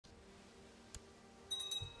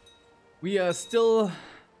We are still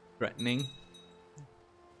threatening.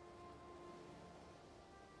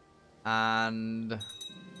 And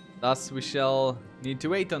thus we shall need to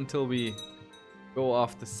wait until we go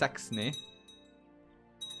after Saxony.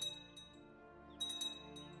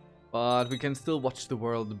 But we can still watch the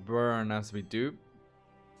world burn as we do.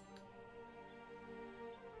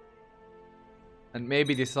 And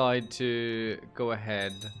maybe decide to go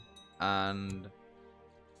ahead and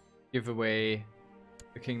give away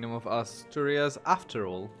the Kingdom of Asturias after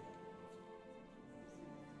all.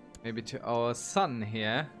 Maybe to our son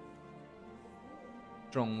here.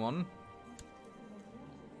 Strong one.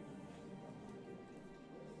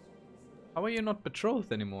 How are you not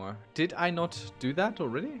betrothed anymore? Did I not do that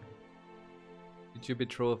already? Did your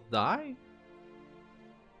betrothed die?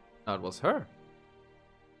 No, it was her.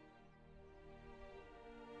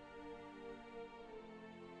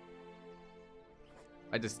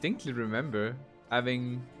 I distinctly remember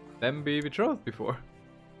having them be betrothed before.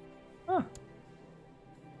 Huh.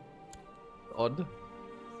 Odd.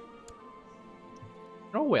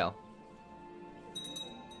 Oh well.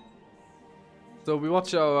 So we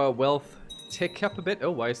watch our wealth tick up a bit.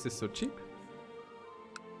 Oh, why is this so cheap?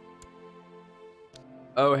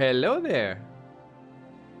 Oh, hello there.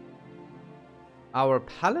 Our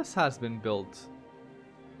palace has been built.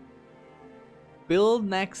 Build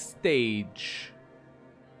next stage.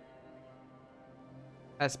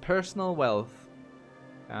 As personal wealth.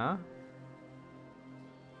 Yeah.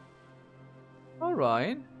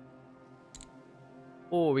 Alright.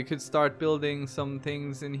 Oh, we could start building some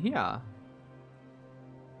things in here.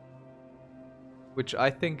 Which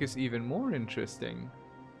I think is even more interesting.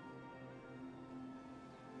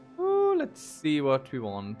 Oh, let's see what we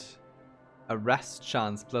want. A rest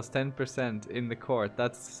chance plus 10% in the court.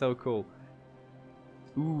 That's so cool.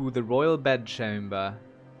 Ooh, the royal bedchamber.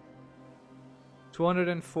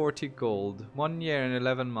 240 gold. 1 year and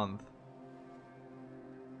 11 months.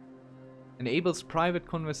 Enables private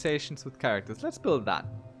conversations with characters. Let's build that.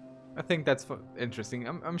 I think that's interesting.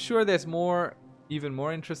 I'm sure there's more, even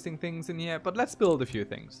more interesting things in here, but let's build a few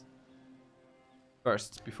things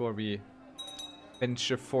first before we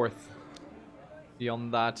venture forth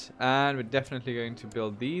beyond that. And we're definitely going to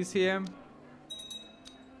build these here.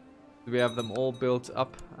 We have them all built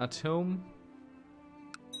up at home.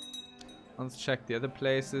 Let's check the other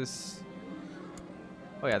places.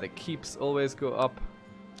 Oh yeah, the keeps always go up.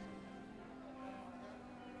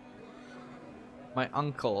 My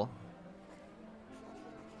uncle.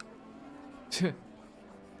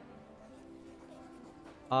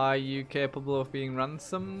 Are you capable of being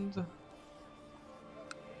ransomed?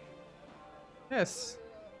 Yes.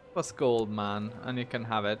 Plus gold, man, and you can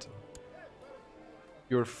have it.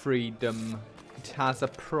 Your freedom. It has a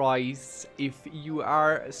price if you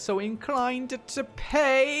are so inclined to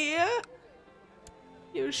pay.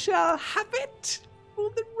 You shall have it for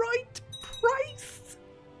the right price.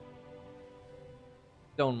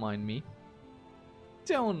 Don't mind me.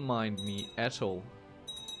 Don't mind me at all.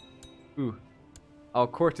 Ooh. Our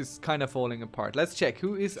court is kind of falling apart. Let's check.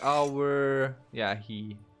 Who is our... Yeah,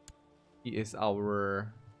 he is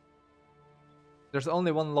our... There's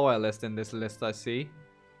only one loyalist in this list, I see.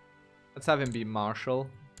 Let's have him be Marshal.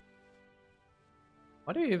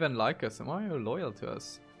 Why do you even like us? And why are you loyal to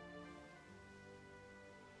us?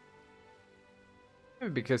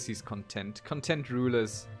 Maybe because he's content. Content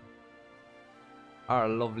rulers are a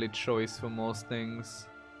lovely choice for most things.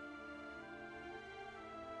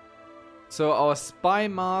 So our spy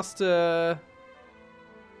master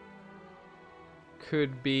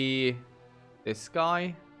could be this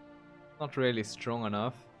guy. Not really strong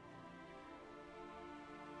enough.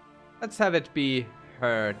 Let's have it be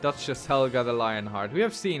her, Duchess Helga the Lionheart. We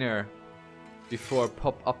have seen her before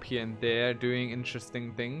pop up here and there doing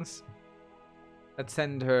interesting things. Let's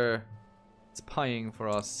send her spying for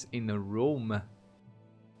us in Rome.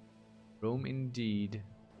 Rome indeed.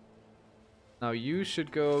 Now you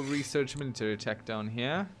should go research military tech down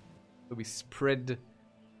here. So we spread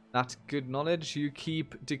that good knowledge. You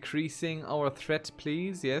keep decreasing our threat,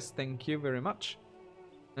 please. Yes, thank you very much.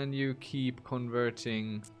 And you keep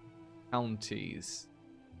converting counties.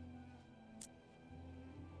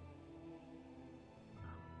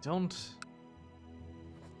 Don't...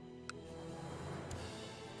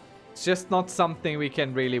 It's just not something we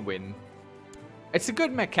can really win. It's a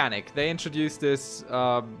good mechanic. They introduced this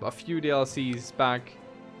a few DLCs back.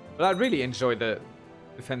 But I really enjoy the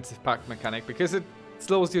defensive pact mechanic because it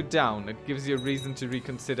slows you down. It gives you a reason to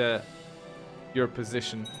reconsider your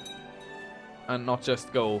position. And not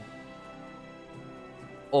just go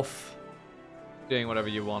off doing whatever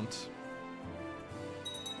you want.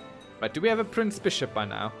 Right, do we have a Prince Bishop by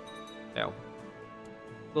now? No.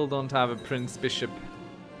 Still don't have a Prince Bishop.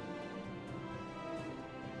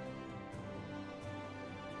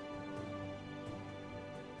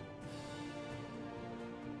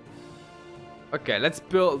 Okay, let's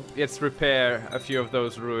repair a few of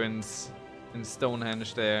those ruins in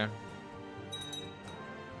Stonehenge there.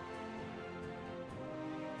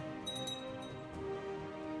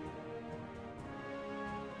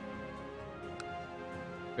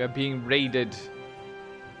 We are being raided.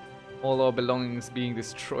 All our belongings being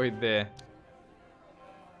destroyed there.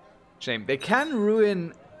 Shame. They can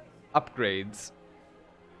ruin upgrades.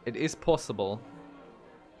 It is possible.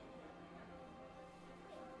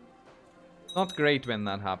 Not great when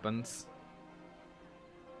that happens.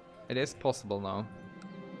 It is possible now.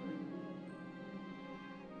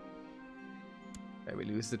 Okay, we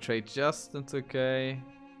lose the trade just. That's okay.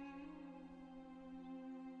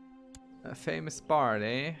 A famous bard,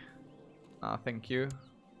 eh? Ah, thank you.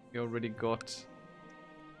 We already got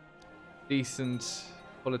decent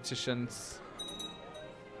politicians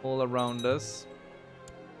all around us.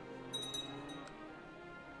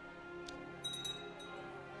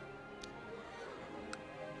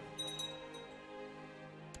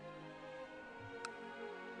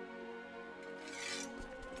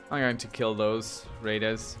 I'm going to kill those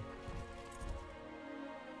raiders.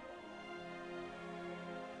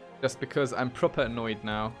 Just because I'm proper annoyed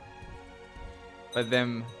now by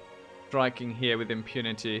them striking here with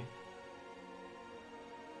impunity.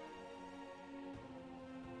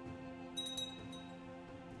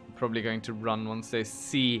 I'm probably going to run once they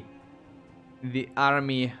see the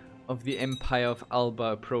army of the Empire of Alba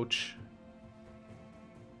approach.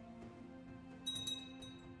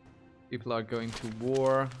 People are going to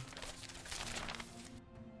war.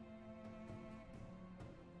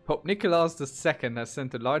 Pope Nicholas II has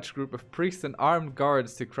sent a large group of priests and armed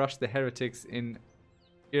guards to crush the heretics in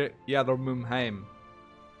Yarmumheim.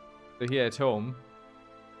 So here at home?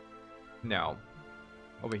 No.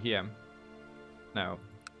 Over here? No.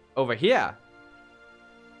 Over here?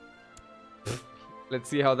 Let's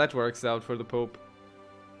see how that works out for the Pope.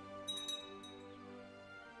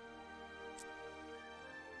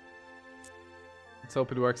 Let's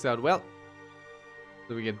hope it works out well.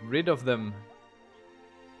 So we get rid of them.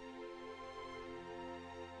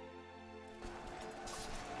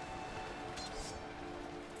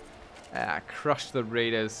 Ah, crush the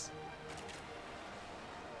raiders.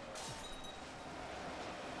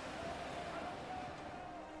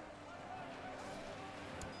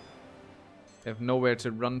 They have nowhere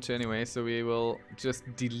to run to anyway, so we will just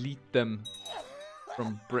delete them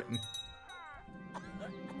from Britain.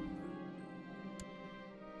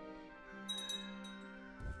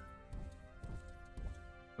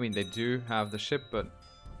 I mean, they do have the ship, but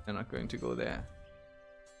they're not going to go there.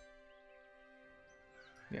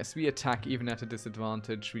 Yes, we attack even at a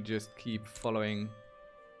disadvantage. We just keep following.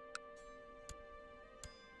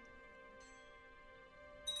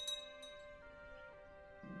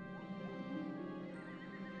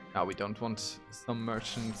 Now we don't want some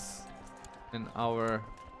merchants in our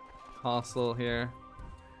castle here.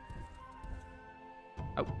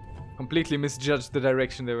 Oh, completely misjudged the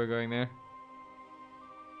direction they were going there.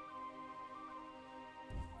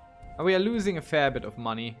 And we are losing a fair bit of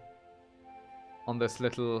money on this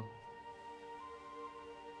little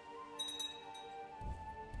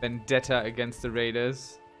vendetta against the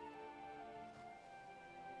raiders.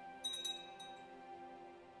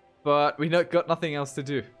 But we got nothing else to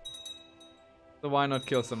do. So why not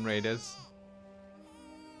kill some raiders?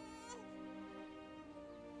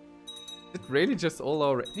 Is it really just all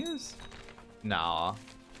our raiders? Nah.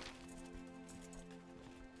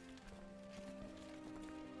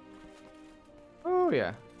 Oh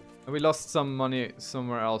yeah. We lost some money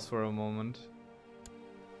somewhere else for a moment.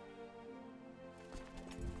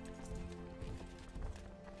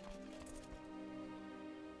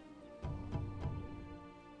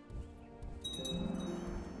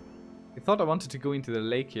 I thought I wanted to go into the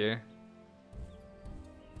lake here.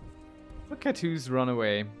 Look at who's run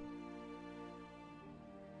away.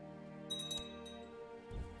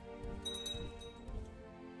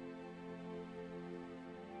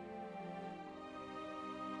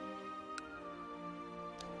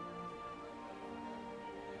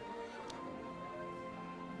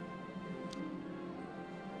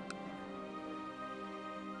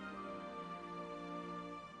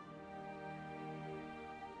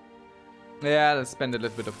 Yeah, let's spend a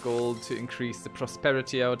little bit of gold to increase the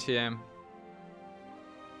prosperity out here.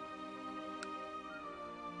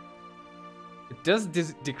 It does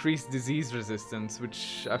decrease disease resistance,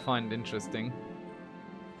 which I find interesting.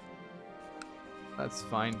 That's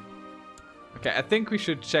fine. Okay, I think we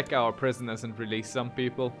should check our prisoners and release some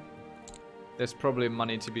people. There's probably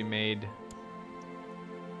money to be made.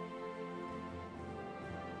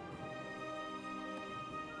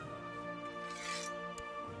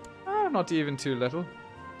 Oh, not even too little.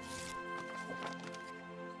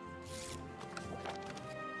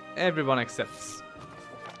 Everyone accepts.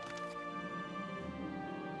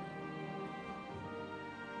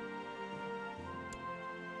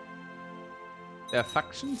 There are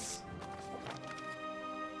factions?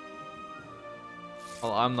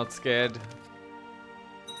 Well, I'm not scared.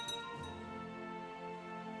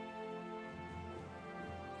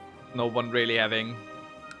 No one really having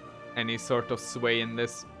any sort of sway in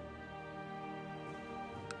this.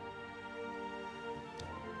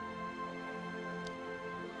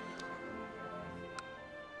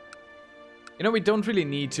 You know, we don't really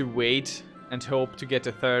need to wait and hope to get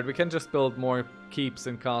a third. We can just build more keeps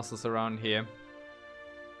and castles around here.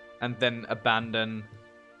 And then abandon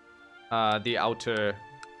the outer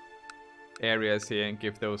areas here and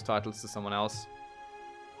give those titles to someone else.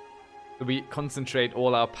 So we concentrate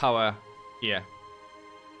all our power here.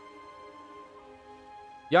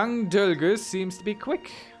 Young Dulgus seems to be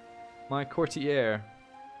quick. My courtier.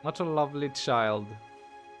 Not a lovely child.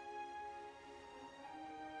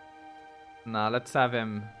 Nah, let's have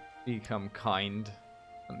him become kind.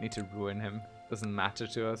 Don't need to ruin him. Doesn't matter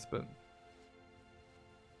to us, but...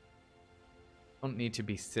 don't need to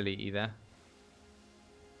be silly either.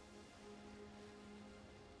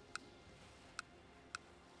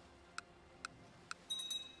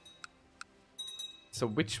 So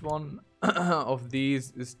which one of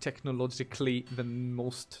these is technologically the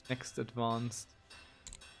most next advanced?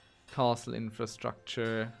 Castle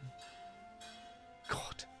infrastructure.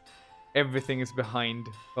 God. Everything is behind,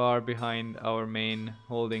 far behind our main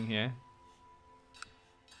holding here.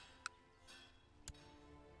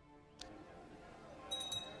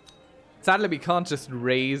 Sadly, we can't just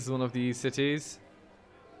raise one of these cities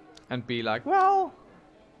and be like, well,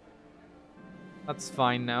 that's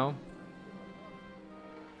fine now.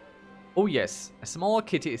 Oh yes, a small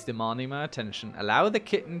kitty is demanding my attention. Allow the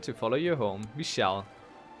kitten to follow you home. We shall.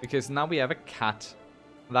 Because now we have a cat.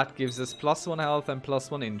 That gives us +1 health and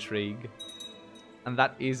 +1 intrigue. And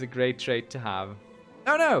that is a great trait to have.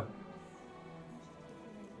 Oh no!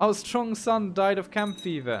 Our strong son died of camp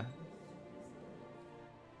fever.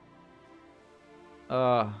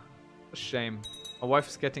 A shame. My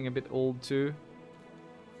wife's getting a bit old too.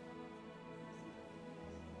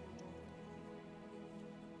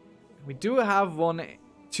 We do have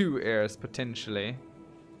two heirs potentially.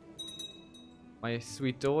 My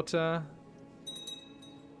sweet daughter.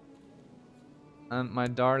 And my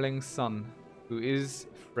darling son, who is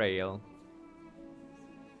frail.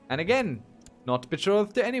 And again, not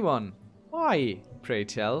betrothed to anyone. Why, pray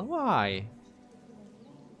tell, why?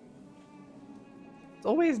 It's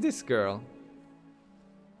always this girl.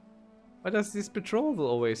 Why does this betrothal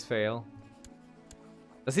always fail?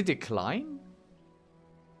 Does it decline?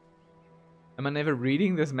 Am I never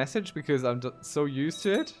reading this message because I'm so used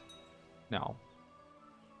to it? No.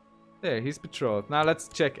 There, he's betrothed. Now let's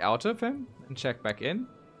check out of him and check back in.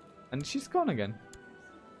 And she's gone again.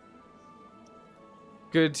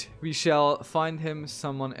 Good. We shall find him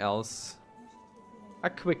someone else. A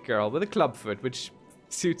quick girl with a clubfoot, which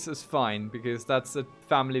suits us fine because that's a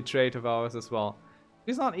family trait of ours as well.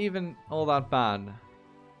 He's not even all that bad.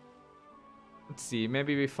 Let's see.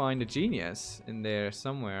 Maybe we find a genius in there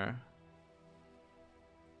somewhere.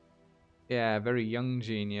 Yeah, very young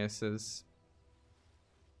geniuses.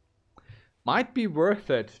 Might be worth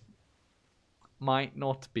it. Might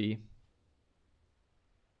not be.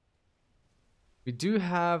 We do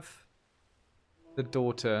have the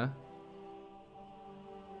daughter.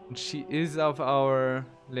 And she is of our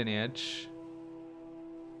lineage.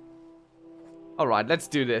 Alright, let's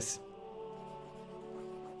do this.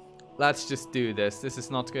 Let's just do this. This is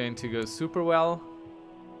not going to go super well.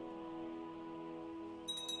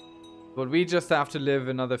 But we just have to live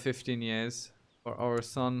another 15 years. For our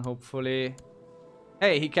son, hopefully.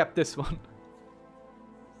 Hey, he kept this one.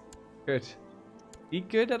 Good. He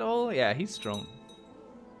good at all? Yeah, he's strong.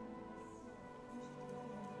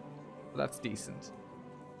 That's decent.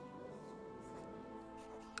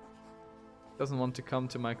 Doesn't want to come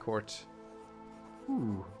to my court.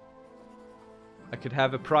 Ooh. I could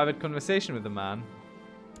have a private conversation with the man.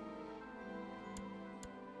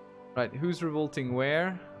 Right, who's revolting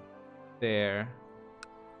where? There.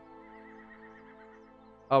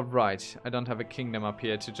 Oh, right. I don't have a kingdom up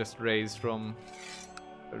here to just raise from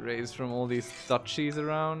all these duchies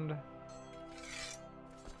around.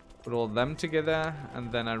 Put all them together, and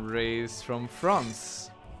then I raise from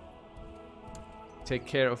France. take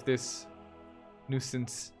care of this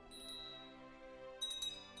nuisance.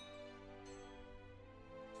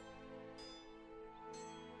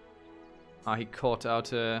 Ah, he caught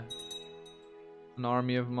out an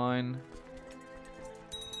army of mine.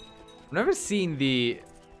 I've never seen the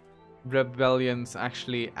rebellions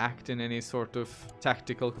actually act in any sort of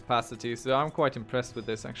tactical capacity, so I'm quite impressed with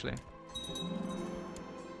this actually.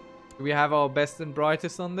 Do we have our best and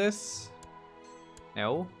brightest on this?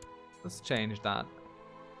 No. Let's change that.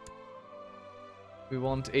 We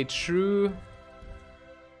want a true,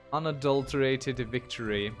 unadulterated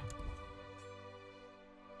victory.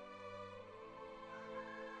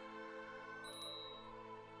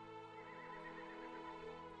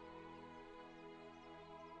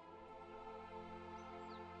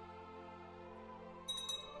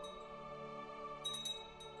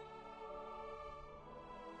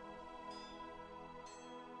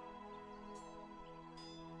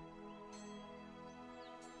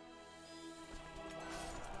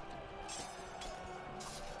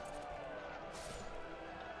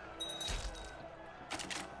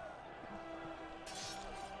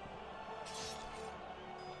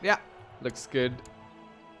 Yeah, looks good.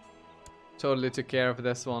 Totally took care of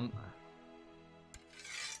this one.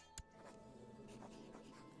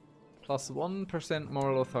 Plus 1%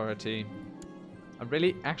 moral authority. I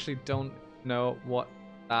really actually don't know what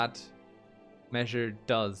that measure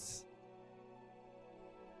does.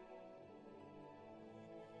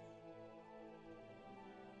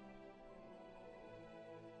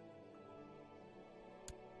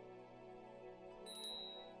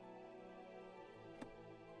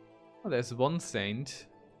 Oh, there's one saint.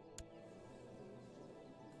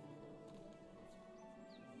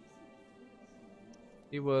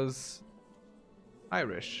 He was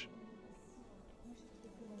Irish.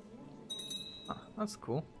 Ah, that's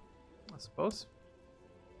cool, I suppose.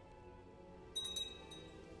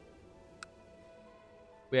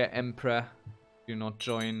 We are Emperor. Do not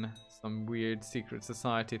join some weird secret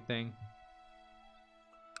society thing.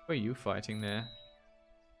 Who are you fighting there?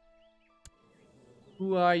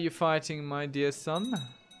 Who are you fighting, my dear son?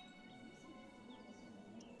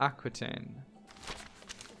 Aquitaine.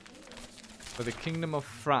 For the Kingdom of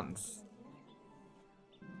France.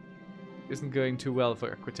 Isn't going too well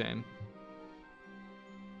for Aquitaine.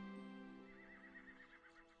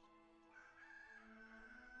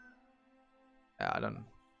 I don't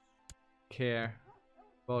care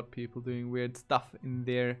about people doing weird stuff in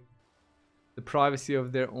the privacy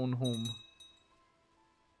of their own home.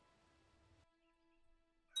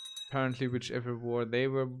 Apparently whichever war they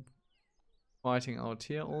were fighting out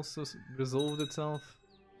here also resolved itself.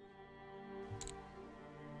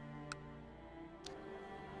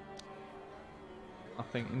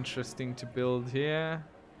 Nothing interesting to build here.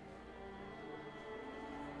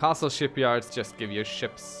 Castle shipyards just give you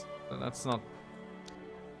ships, so that's not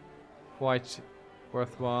quite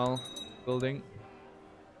worthwhile building.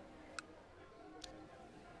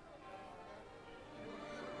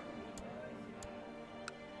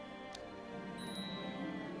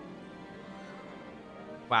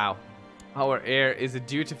 Wow, our heir is a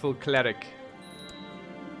dutiful cleric.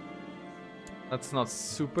 That's not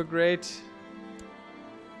super great.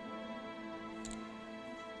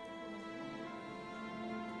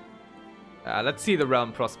 Let's see the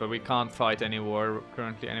realm prosper. We can't fight any war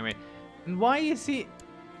currently anyway. And why is he...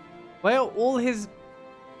 Why are all his...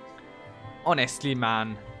 Honestly,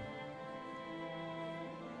 man.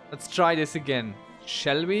 Let's try this again.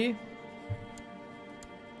 Shall we?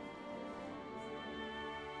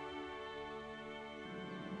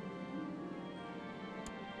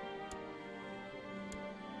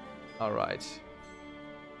 Alright.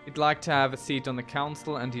 He'd like to have a seat on the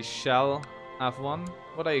council, and he shall have one.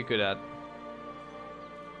 What are you good at?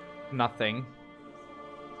 Nothing.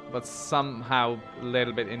 But somehow a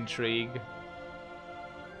little bit intrigue.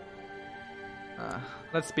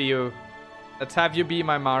 Let's be you. Let's have you be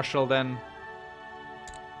my marshal then.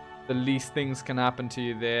 The least things can happen to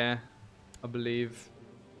you there, I believe.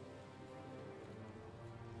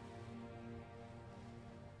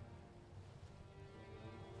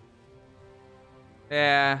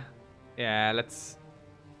 Yeah, let's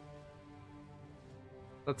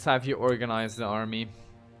have you organize the army.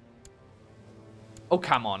 Oh,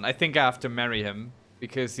 come on. I think I have to marry him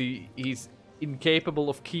because he's incapable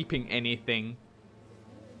of keeping anything.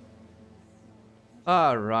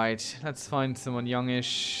 Alright, let's find someone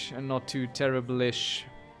youngish and not too terrible-ish.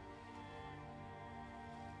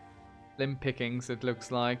 Slim pickings, it looks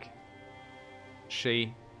like. She's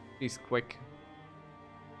quick.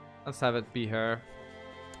 Let's have it be her.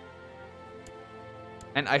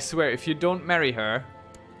 And I swear, if you don't marry her,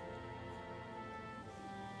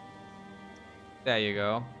 There you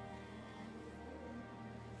go.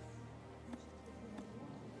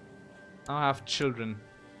 I'll have children.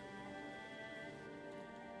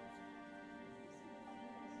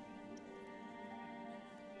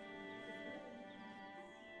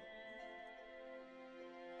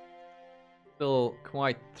 Still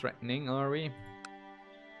quite threatening, are we?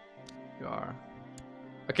 You are.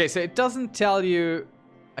 Okay, so it doesn't tell you...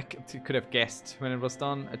 You could have guessed when it was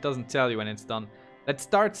done. It doesn't tell you when it's done. Let's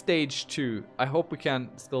start stage 2. I hope we can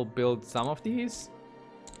still build some of these.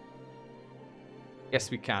 Yes,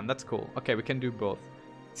 we can. That's cool. Okay, we can do both.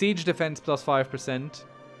 Siege defense plus 5%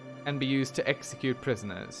 can be used to execute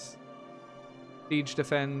prisoners. Siege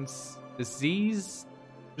defense, disease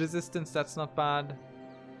resistance, that's not bad.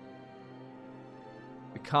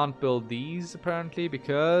 We can't build these apparently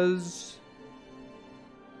because...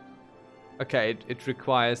 Okay, it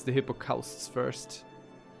requires the hippocausts first.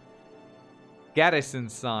 Garrison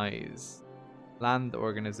size. Land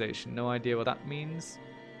organization. No idea what that means.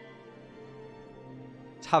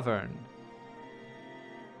 Tavern.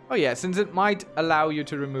 Oh yeah, since it might allow you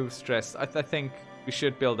to remove stress, I think we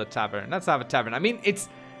should build a tavern. Let's have a tavern. I mean, it's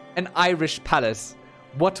an Irish palace.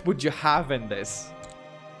 What would you have in this?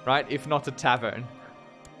 Right? If not a tavern.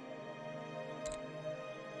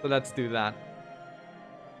 So let's do that.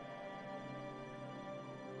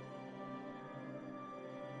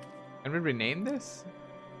 Can we rename this?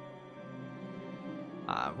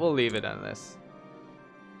 We'll leave it on this.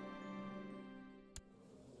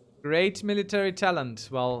 Great military talent.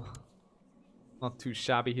 Well, not too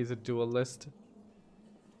shabby. He's a duelist.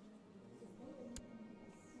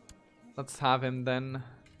 Let's have him then.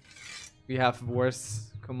 We have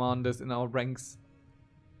worse commanders in our ranks.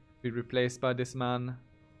 Be replaced by this man.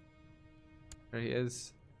 There he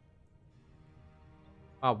is.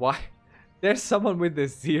 Ah, why? There's someone with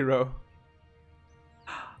this 0.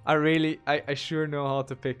 I sure know how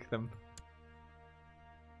to pick them.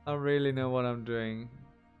 I really know what I'm doing.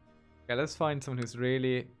 Okay, let's find someone who's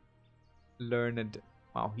really learned.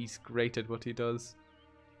 Wow, he's great at what he does.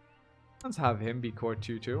 Let's have him be court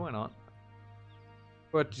tutor, why not?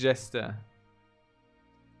 Court jester.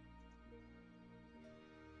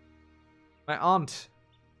 My aunt,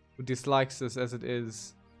 who dislikes us as it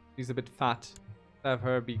is, she's a bit fat. Have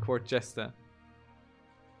her be court jester.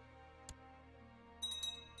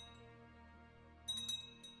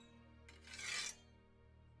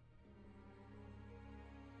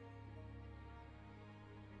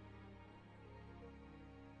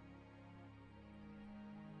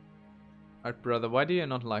 Alright, brother, why do you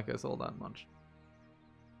not like us all that much?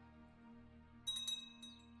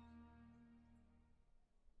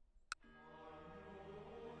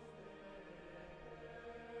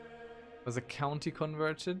 Was a county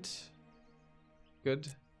converted? Good.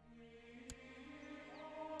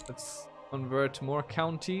 Let's convert more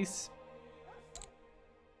counties.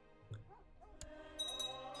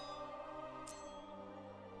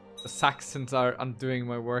 The Saxons are undoing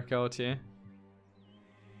my work out here.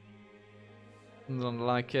 I don't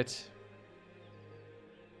like it.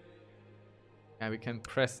 Yeah, we can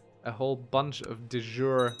press a whole bunch of de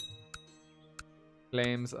jure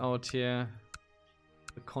claims out here.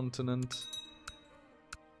 The continent.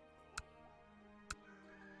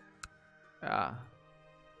 Yeah.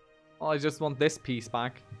 Oh, I just want this piece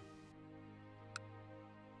back.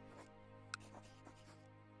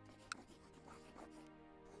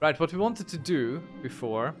 Right, what we wanted to do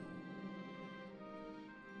before.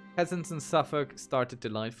 Peasants in Suffolk started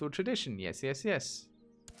delightful tradition. Yes, yes, yes.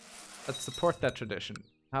 Let's support that tradition.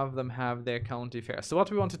 Have them have their county fair. So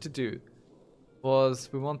what we wanted to do was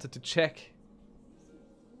we wanted to check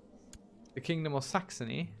the Kingdom of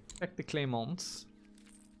Saxony, check the claimants,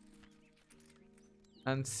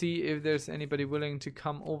 and see if there's anybody willing to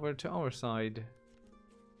come over to our side.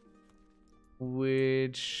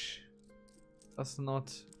 Which does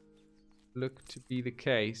not look to be the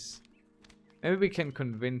case. Maybe we can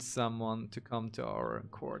convince someone to come to our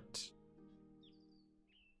court.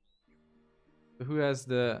 Who has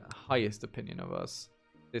the highest opinion of us?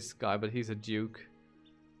 This guy, but he's a duke.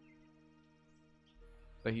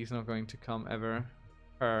 But he's not going to come ever.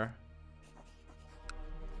 Her.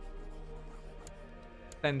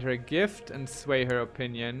 Send her a gift and sway her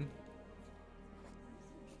opinion.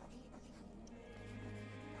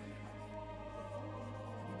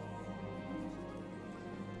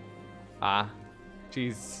 Ah,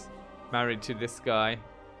 she's married to this guy.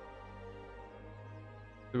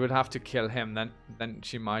 We would have to kill him, then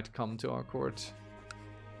she might come to our court.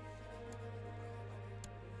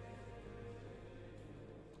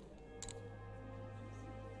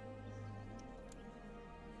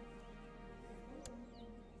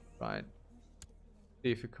 Right.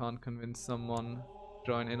 See if we can't convince someone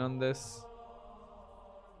to join in on this.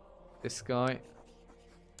 This guy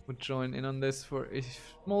would join in on this for a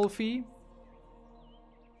small fee.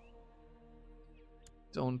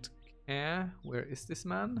 Don't care. Where is this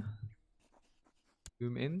man?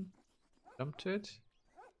 Zoom in. Jump to it.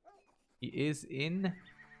 He is in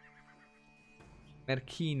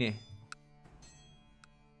Merkine.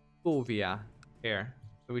 Sovia. Here.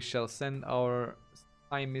 So we shall send our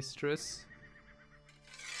spy mistress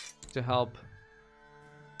to help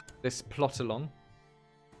this plot along.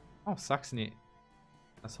 Oh, Saxony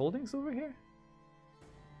has holdings over here?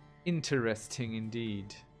 Interesting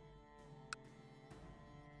indeed.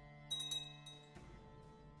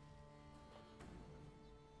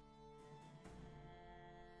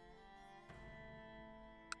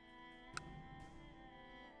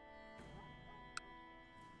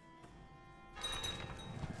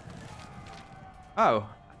 Oh,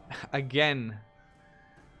 again.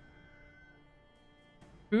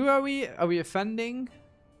 Who are we? Are we offending?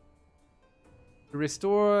 To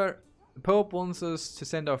restore, the Pope wants us to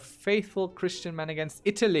send our faithful Christian men against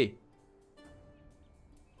Italy.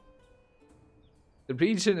 The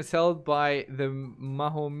region is held by the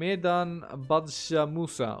Mohammedan Badshah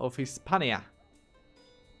Musa of Hispania.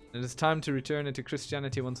 It is time to return into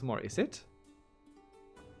Christianity once more, is it?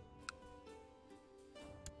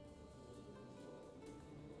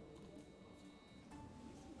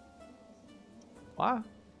 Wow.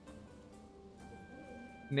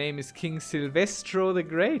 Name is King Silvestro the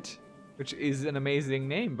Great, which is an amazing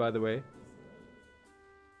name, by the way.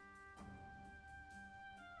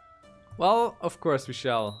 Well, of course we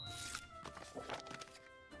shall.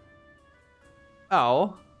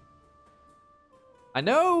 Oh. I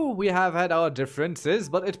know we have had our differences,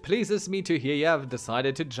 but it pleases me to hear you have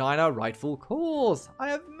decided to join our rightful cause. I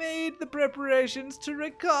have made the preparations to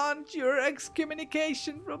recant your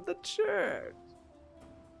excommunication from the church.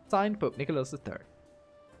 Signed, Pope Nicholas III.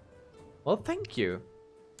 Well, thank you.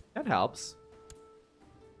 That helps.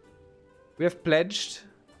 We have pledged.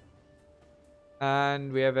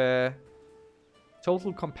 And we have a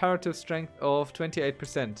total comparative strength of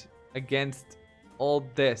 28% against all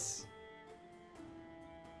this.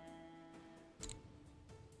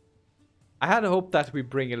 I had hoped that we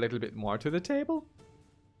bring a little bit more to the table.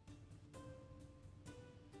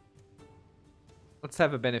 Let's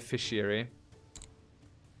have a beneficiary.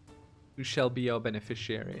 Who shall be our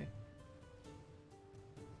beneficiary?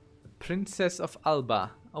 The Princess of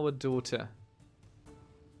Alba, our daughter.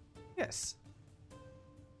 Yes.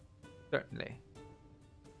 Certainly.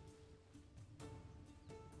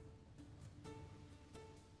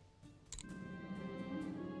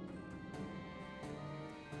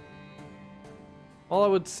 Well, I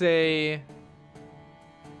would say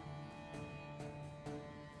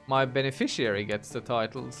my beneficiary gets the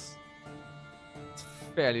titles. It's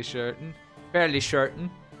fairly certain. Fairly certain.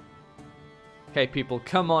 Okay, people,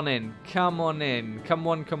 come on in. Come on in. Come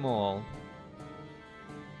one, come all.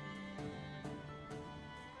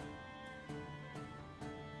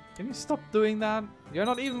 Can you stop doing that? You're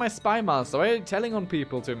not even my spy master. Why are you telling on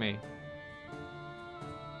people to me?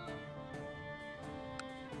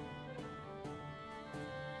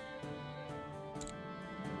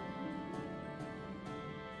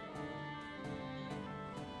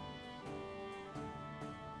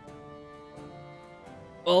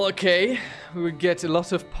 Well, okay. We would get a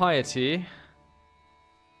lot of piety.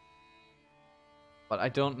 But I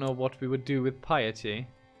don't know what we would do with piety.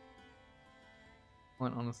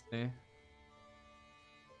 Quite honestly.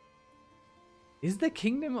 Is the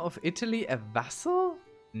Kingdom of Italy a vassal?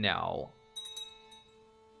 No.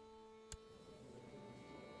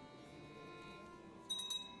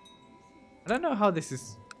 I don't know how this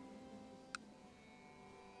is.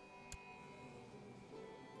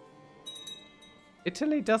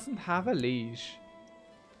 Italy doesn't have a liege.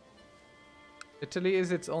 Italy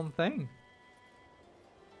is its own thing.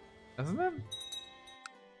 Isn't it?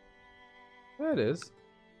 There it is.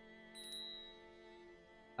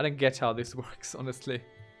 I don't get how this works, honestly.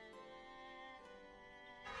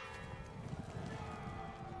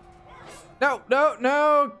 No, no,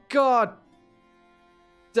 no! God!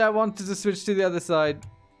 I wanted to switch to the other side.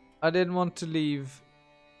 I didn't want to leave.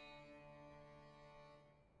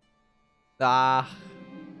 Ah.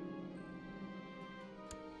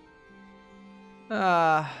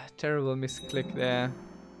 Ah, terrible misclick there.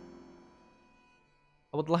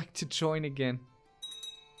 I would like to join again.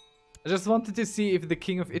 I just wanted to see if the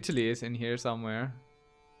King of Italy is in here somewhere.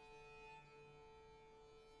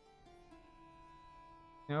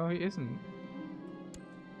 No, he isn't.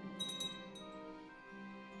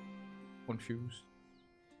 Confused.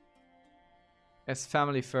 As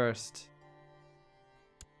family first.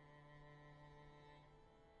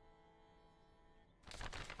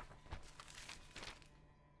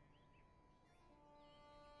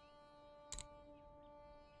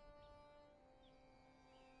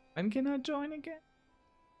 When can I join again?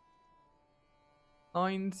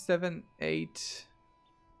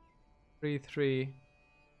 97833.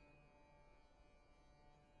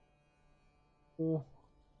 Oh,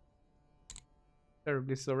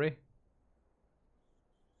 terribly sorry.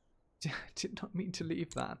 Did not mean to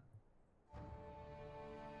leave that.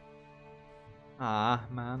 Ah,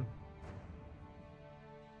 man.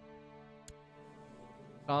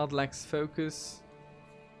 Child lacks focus.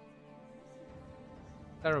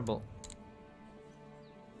 Terrible.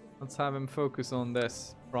 Let's have him focus on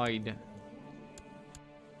this. Pride.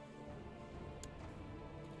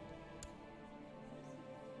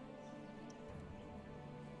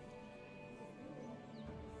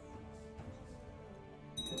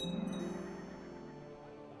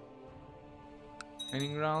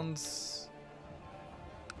 Training rounds.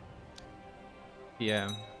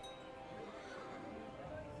 Yeah.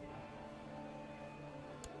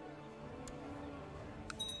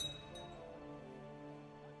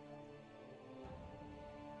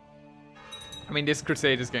 I mean, this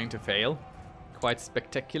crusade is going to fail quite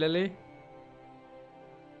spectacularly.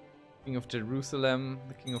 King of Jerusalem,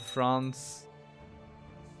 the King of France.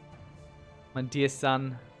 My dear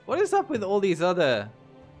son. What is up with all these other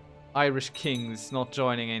Irish kings not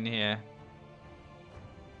joining in here?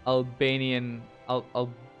 Albanian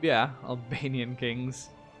kings.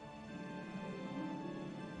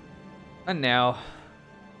 And now,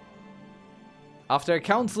 after a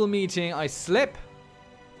council meeting, I slip.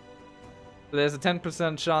 There's a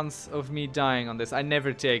 10% chance of me dying on this. I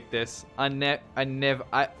never take this. I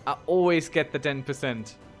always get the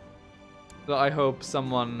 10%. So I hope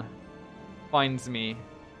someone finds me.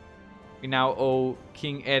 We now owe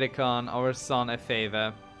King Edekan, our son, a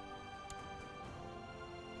favor.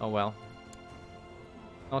 Oh well.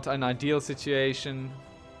 Not an ideal situation.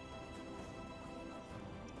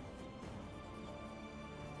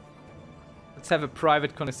 Let's have a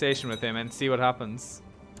private conversation with him and see what happens.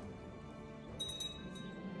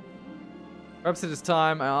 Perhaps it is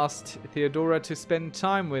time I asked Theodora to spend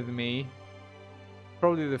time with me.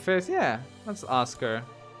 Probably the first. Yeah, let's ask her.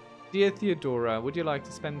 Dear Theodora, would you like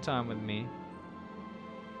to spend time with me?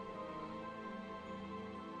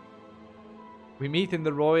 We meet in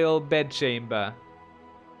the royal bedchamber.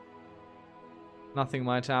 Nothing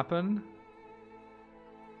might happen.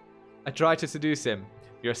 I try to seduce him.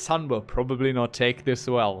 Your son will probably not take this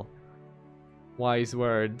well. Wise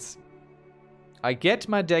words. I get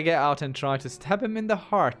my dagger out and try to stab him in the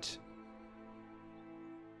heart.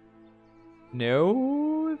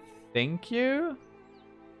 No, thank you.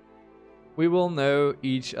 We will know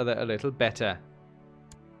each other a little better.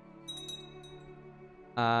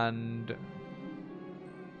 And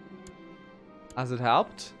has it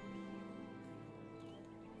helped?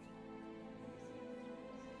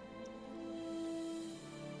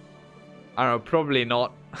 I don't know, probably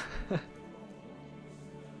not.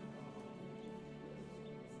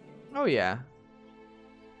 Oh yeah.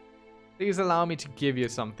 Please allow me to give you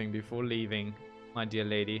something before leaving, my dear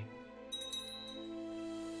lady.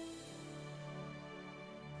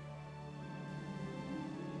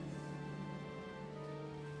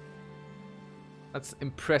 Let's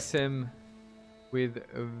impress him with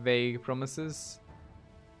vague promises.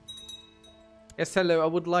 Yes, hello, I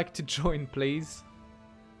would like to join, please.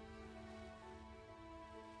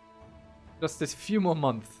 Just this few more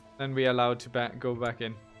months, then we're allowed to go back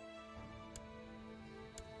in.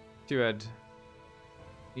 Steward.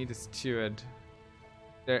 Need a steward. Is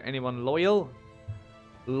there anyone loyal?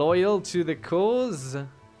 Loyal to the cause? Not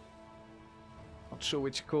sure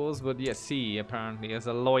which cause, but yes, he apparently is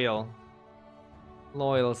a loyal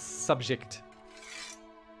subject.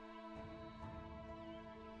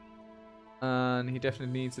 And he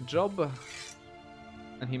definitely needs a job.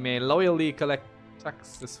 And he may loyally collect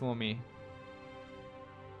taxes for me.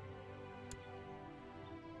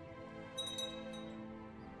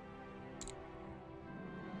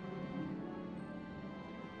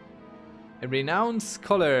 A renowned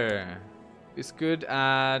scholar is good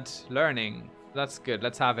at learning. That's good.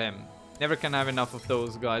 Let's have him. Never can have enough of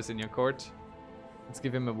those guys in your court. Let's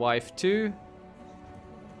give him a wife too.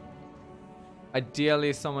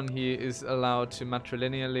 Ideally, someone he is allowed to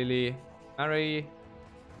matrilineally marry.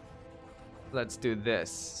 Let's do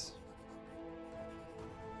this.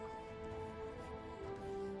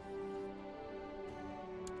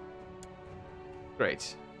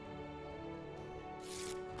 Great.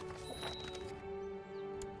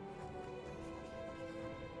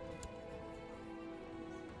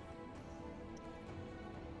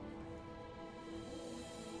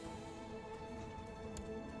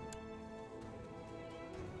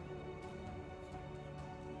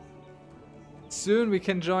 soon we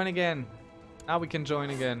can join again. Now we can join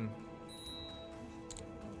again.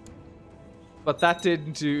 But that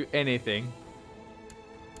didn't do anything.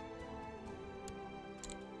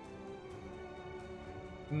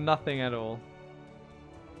 Nothing at all.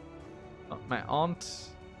 Oh, my aunt.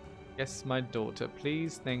 Yes, my daughter,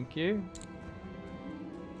 please. Thank you.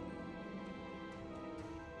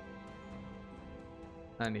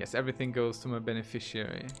 And yes, everything goes to my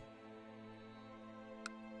beneficiary.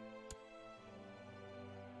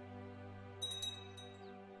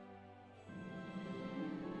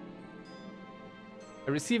 I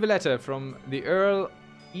receive a letter from the Earl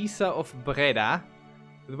Isa of Breda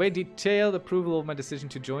with a very detailed approval of my decision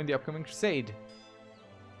to join the upcoming crusade.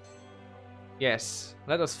 Yes,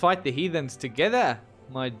 let us fight the heathens together,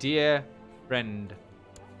 my dear friend.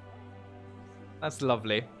 That's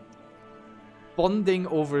lovely. Bonding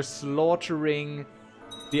over slaughtering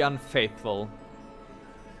the unfaithful.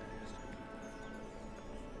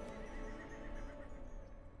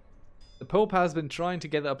 The Pope has been trying to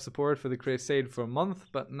gather up support for the Crusade for a month,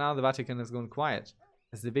 but now the Vatican has gone quiet,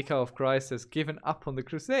 as the Vicar of Christ has given up on the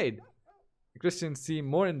Crusade. The Christians seem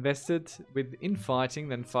more invested with infighting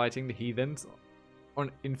than fighting the heathens or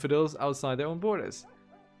infidels outside their own borders.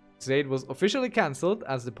 The Crusade was officially cancelled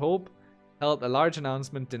as the Pope held a large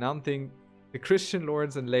announcement denouncing the Christian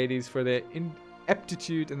lords and ladies for their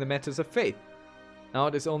ineptitude in the matters of faith. Now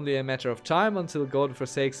it is only a matter of time until God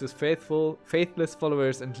forsakes his faithless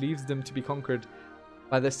followers and leaves them to be conquered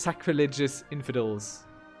by the sacrilegious infidels.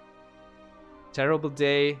 Terrible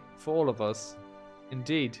day for all of us.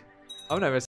 Indeed. I've never